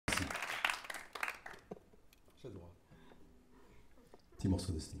Petit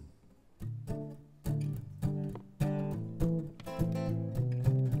morceau de style.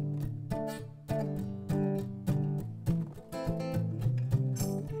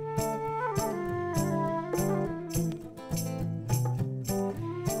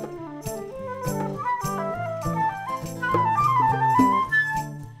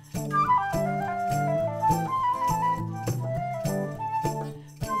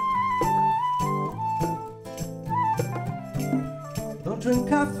 Drink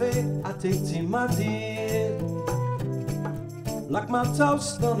coffee, I take tea, my dear. Like my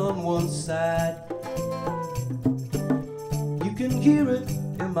toast done on one side. You can hear it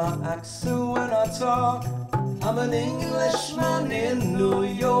in my accent when I talk. I'm an Englishman in New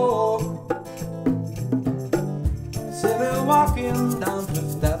York. See me walking down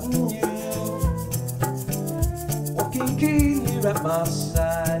Fifth Avenue, walking keen here at my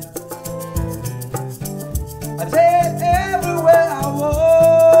side. I take everywhere I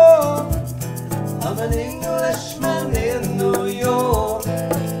walk. I'm an Englishman in New York.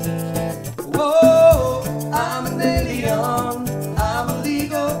 Whoa, I'm an alien. I'm a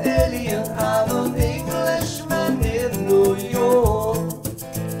legal alien. I'm an Englishman in New York.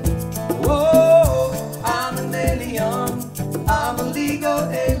 Whoa, I'm an alien. I'm a legal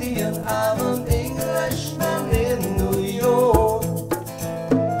alien. I'm an Englishman in New York.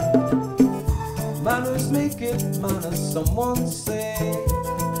 Manners make it manners, someone say.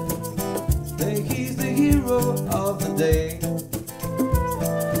 That he's the hero of the day.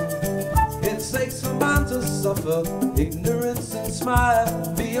 It takes a man to suffer ignorance and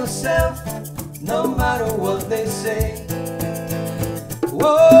smile. Be yourself, no matter what they say.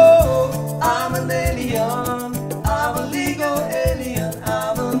 Whoa, I'm an alien. I'm a legal alien.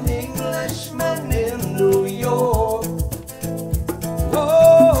 I'm an Englishman in New York.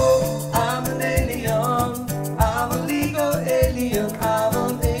 Whoa, I'm an alien. I'm a legal alien. I'm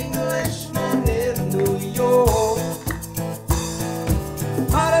an Englishman in New York.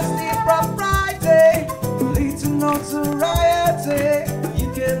 Modesty and propriety lead to notoriety. You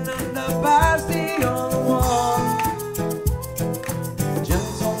can underpass the only one.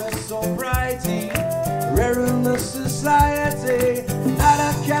 Gentleness, sobriety, rare in the society. Not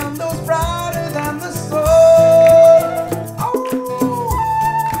a candle's brighter than the soul.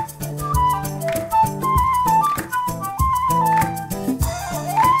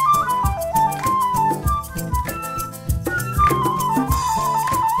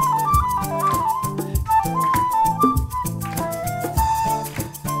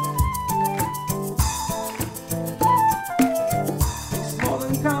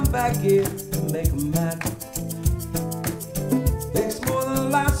 Here to make a man. Takes more than a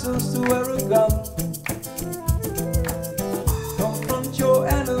license to wear a gun. Confront your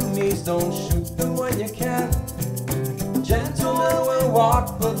enemies, don't shoot them when you can. Gentlemen will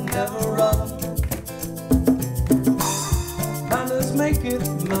walk but never run. Manners make it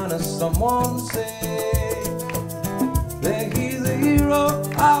manners, someone say. That he's the hero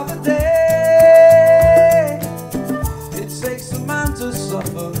of the day. It takes a man to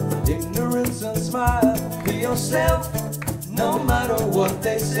suffer ignorance and smile. Be yourself, no matter what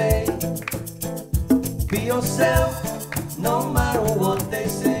they say. Be yourself, no matter what they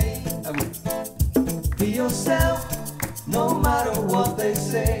say. Be yourself, no matter what they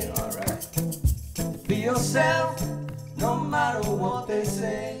say. Alright. Be yourself, no matter what they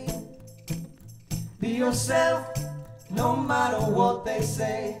say. Be yourself, no matter what they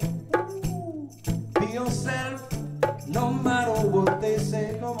say. Be yourself, no matter what they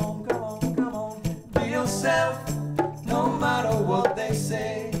say. Come on, come on, come on. Be yourself, no matter what they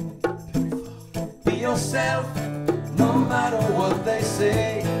say. Be yourself, no matter what they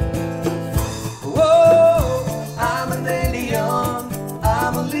say.